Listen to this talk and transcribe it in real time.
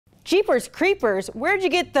Jeepers creepers, where'd you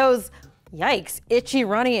get those, yikes, itchy,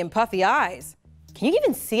 runny, and puffy eyes? Can you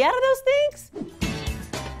even see out of those things?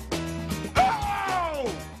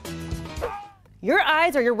 Your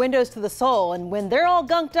eyes are your windows to the soul, and when they're all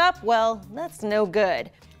gunked up, well, that's no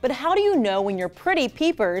good. But how do you know when your pretty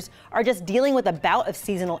peepers are just dealing with a bout of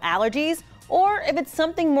seasonal allergies, or if it's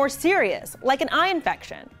something more serious, like an eye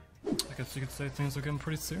infection? I guess you could say things are getting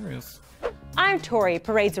pretty serious. I'm Tori,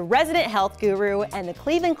 Parade's resident health guru, and the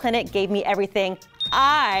Cleveland Clinic gave me everything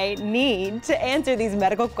I need to answer these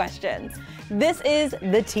medical questions. This is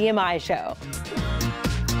the TMI Show.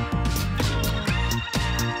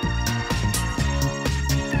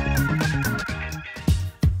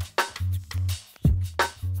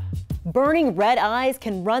 Burning red eyes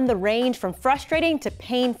can run the range from frustrating to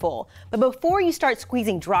painful, but before you start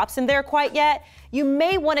squeezing drops in there quite yet, you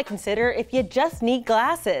may want to consider if you just need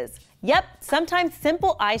glasses. Yep, sometimes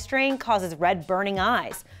simple eye strain causes red burning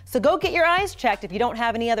eyes, so go get your eyes checked if you don't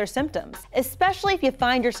have any other symptoms, especially if you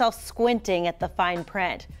find yourself squinting at the fine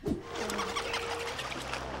print.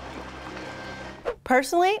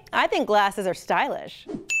 Personally, I think glasses are stylish.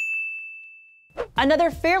 Another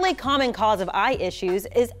fairly common cause of eye issues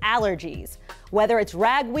is allergies. Whether it's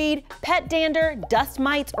ragweed, pet dander, dust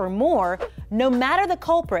mites, or more, no matter the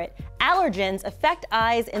culprit, allergens affect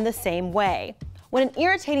eyes in the same way. When an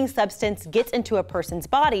irritating substance gets into a person's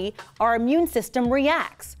body, our immune system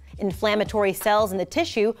reacts. Inflammatory cells in the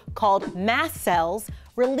tissue, called mast cells,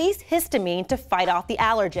 release histamine to fight off the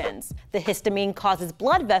allergens. The histamine causes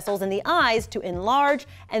blood vessels in the eyes to enlarge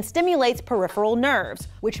and stimulates peripheral nerves,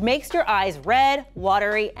 which makes your eyes red,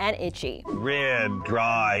 watery, and itchy. Red,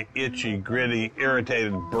 dry, itchy, gritty,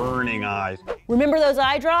 irritated, burning eyes. Remember those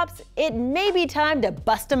eye drops? It may be time to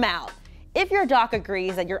bust them out. If your doc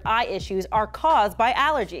agrees that your eye issues are caused by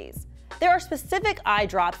allergies. There are specific eye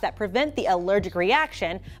drops that prevent the allergic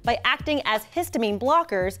reaction by acting as histamine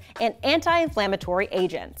blockers and anti-inflammatory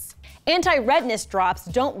agents. Anti-redness drops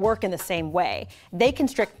don't work in the same way. They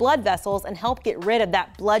constrict blood vessels and help get rid of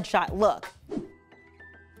that bloodshot look.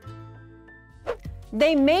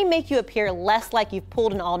 They may make you appear less like you've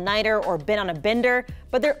pulled an all-nighter or been on a bender,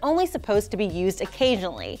 but they're only supposed to be used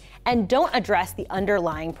occasionally and don't address the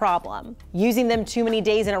underlying problem. Using them too many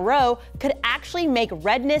days in a row could actually make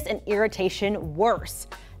redness and irritation worse.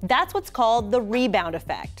 That's what's called the rebound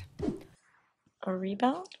effect. A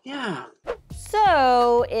rebound? Yeah.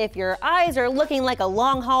 So, if your eyes are looking like a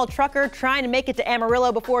long-haul trucker trying to make it to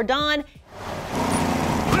Amarillo before dawn,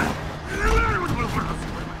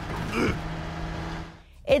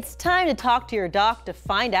 it's time to talk to your doc to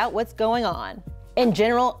find out what's going on. In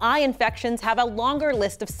general, eye infections have a longer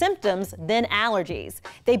list of symptoms than allergies.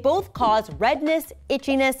 They both cause redness,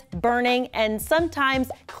 itchiness, burning, and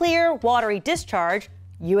sometimes clear, watery discharge.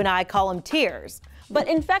 You and I call them tears. But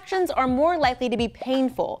infections are more likely to be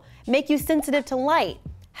painful, make you sensitive to light,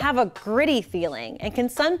 have a gritty feeling, and can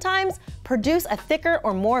sometimes produce a thicker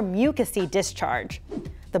or more mucousy discharge.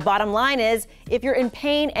 The bottom line is, if you're in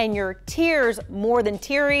pain and your tears more than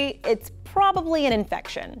teary, it's probably an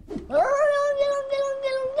infection.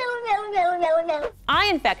 Eye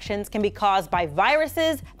infections can be caused by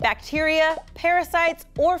viruses, bacteria, parasites,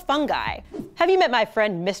 or fungi. Have you met my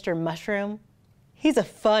friend Mr. Mushroom? He's a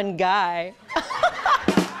fun guy.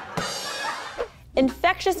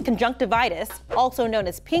 Infectious conjunctivitis, also known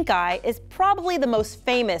as pink eye, is probably the most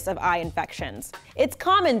famous of eye infections. It's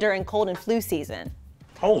common during cold and flu season.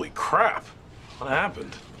 Holy crap! What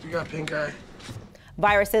happened? You got pink eye.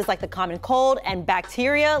 Viruses like the common cold and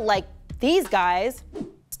bacteria like these guys,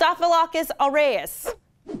 Staphylococcus aureus,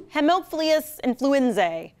 Haemophilus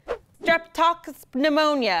influenzae, Streptococcus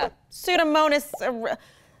pneumonia, Pseudomonas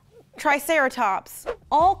triceratops,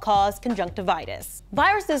 all cause conjunctivitis.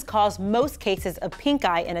 Viruses cause most cases of pink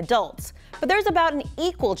eye in adults, but there's about an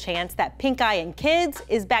equal chance that pink eye in kids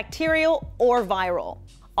is bacterial or viral.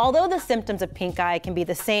 Although the symptoms of pink eye can be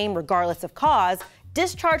the same regardless of cause,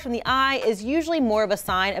 discharge from the eye is usually more of a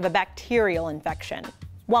sign of a bacterial infection.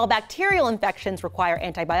 While bacterial infections require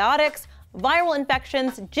antibiotics, viral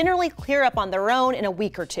infections generally clear up on their own in a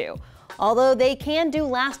week or two, although they can do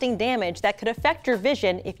lasting damage that could affect your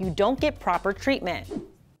vision if you don't get proper treatment.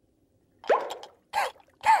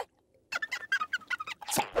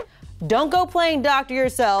 Don't go playing doctor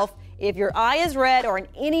yourself. If your eye is red or in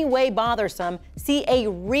any way bothersome, see a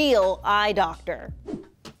real eye doctor.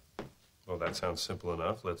 Well, that sounds simple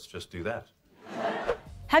enough. Let's just do that.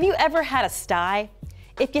 Have you ever had a sty?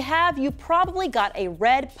 If you have, you probably got a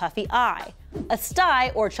red, puffy eye. A sty,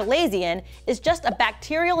 or chalazion, is just a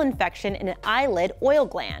bacterial infection in an eyelid oil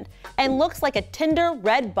gland and looks like a tender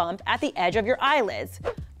red bump at the edge of your eyelids,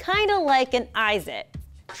 kinda like an eye zit.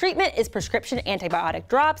 Treatment is prescription antibiotic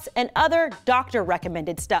drops and other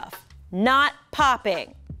doctor-recommended stuff, not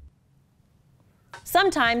popping.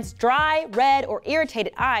 Sometimes dry, red, or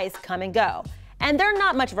irritated eyes come and go, and they're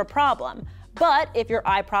not much of a problem. But if your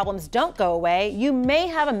eye problems don't go away, you may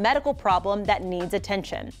have a medical problem that needs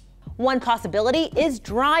attention. One possibility is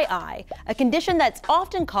dry eye, a condition that's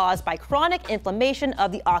often caused by chronic inflammation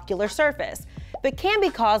of the ocular surface, but can be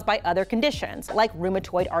caused by other conditions like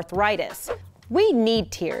rheumatoid arthritis. We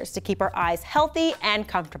need tears to keep our eyes healthy and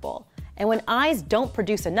comfortable. And when eyes don't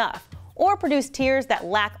produce enough, or produce tears that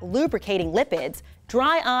lack lubricating lipids,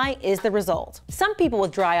 dry eye is the result. Some people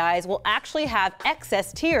with dry eyes will actually have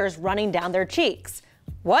excess tears running down their cheeks.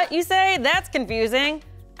 What, you say? That's confusing.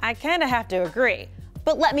 I kinda have to agree,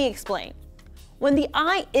 but let me explain. When the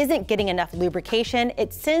eye isn't getting enough lubrication,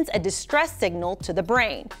 it sends a distress signal to the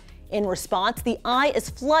brain. In response, the eye is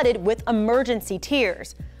flooded with emergency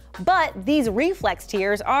tears. But these reflex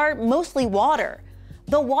tears are mostly water.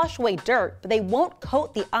 They'll wash away dirt, but they won't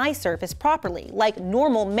coat the eye surface properly, like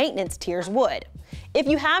normal maintenance tears would. If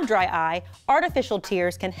you have dry eye, artificial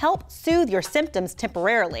tears can help soothe your symptoms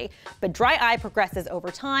temporarily, but dry eye progresses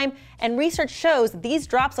over time, and research shows these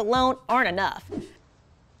drops alone aren't enough.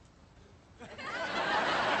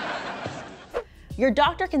 Your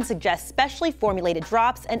doctor can suggest specially formulated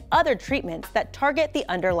drops and other treatments that target the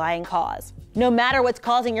underlying cause. No matter what's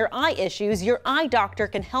causing your eye issues, your eye doctor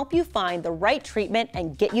can help you find the right treatment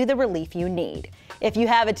and get you the relief you need. If you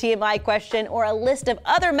have a TMI question or a list of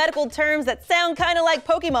other medical terms that sound kind of like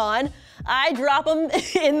Pokemon, I drop them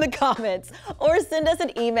in the comments or send us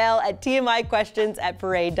an email at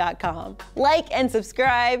tmiquestions@parade.com. Like and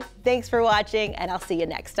subscribe. Thanks for watching, and I'll see you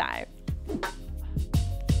next time.